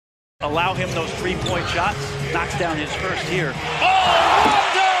Allow him those three-point shots. Knocks down his first here. Oh,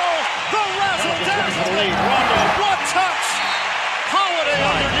 Rondo! The razzle-dazzle! Rondo, what touch! Holiday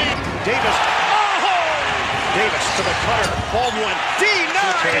underneath. Davis. Oh! Davis to the cutter. Baldwin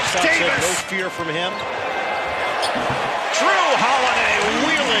denies Davis. No fear from him. Drew Holiday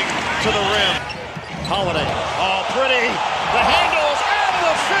wheeling to the rim. Holiday. Oh, pretty. The handles and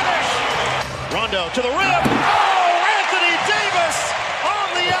the finish. Rondo to the rim. Oh, Anthony Davis on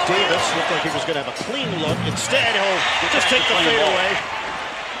the alley. Davis looked like he was going to have a clean look. Instead, he'll just take the fadeaway.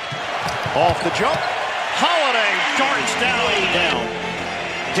 Off the jump. Holiday darts down.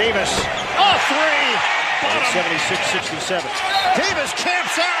 Davis. Oh, three. 76-67. Davis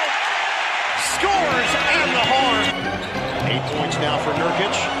camps out. Scores and the horn. 8 points now for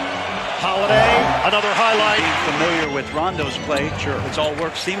Nurkic. Holiday, another highlight. Being familiar with Rondo's play, sure, it's all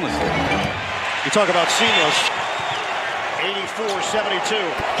worked seamlessly. You talk about seamless. 84-72.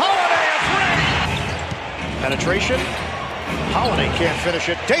 Holiday a three. Penetration. Holiday can't finish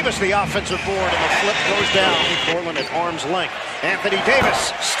it. Davis the offensive board and the flip goes down. Portland at arm's length. Anthony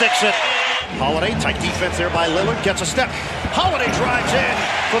Davis sticks it. Holiday, tight defense there by Lillard, gets a step. Holiday drives in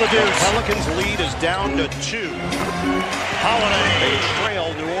for the Deuce. Pelicans lead is down to 2. Holiday, they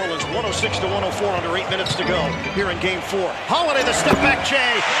trail New Orleans 106-104 under 8 minutes to go here in Game 4. Holiday, the step back J.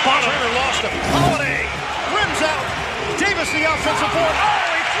 Turner lost him. Holiday rims out. Davis the offensive board.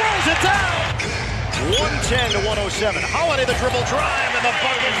 Oh, he throws it down. 110-107. Holiday the dribble drive and the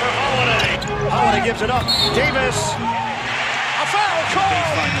bucket for Holiday. Holiday gives it up. Davis. A foul call.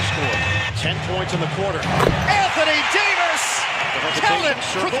 They find the score. 10 points in the quarter. Anthony Davis. Count it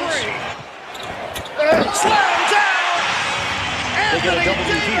for three. Slam down. They get a double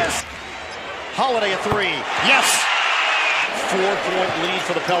Davis. Holiday a three. Yes. 4-point lead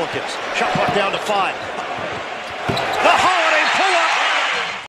for the Pelicans. Shot clock down to 5.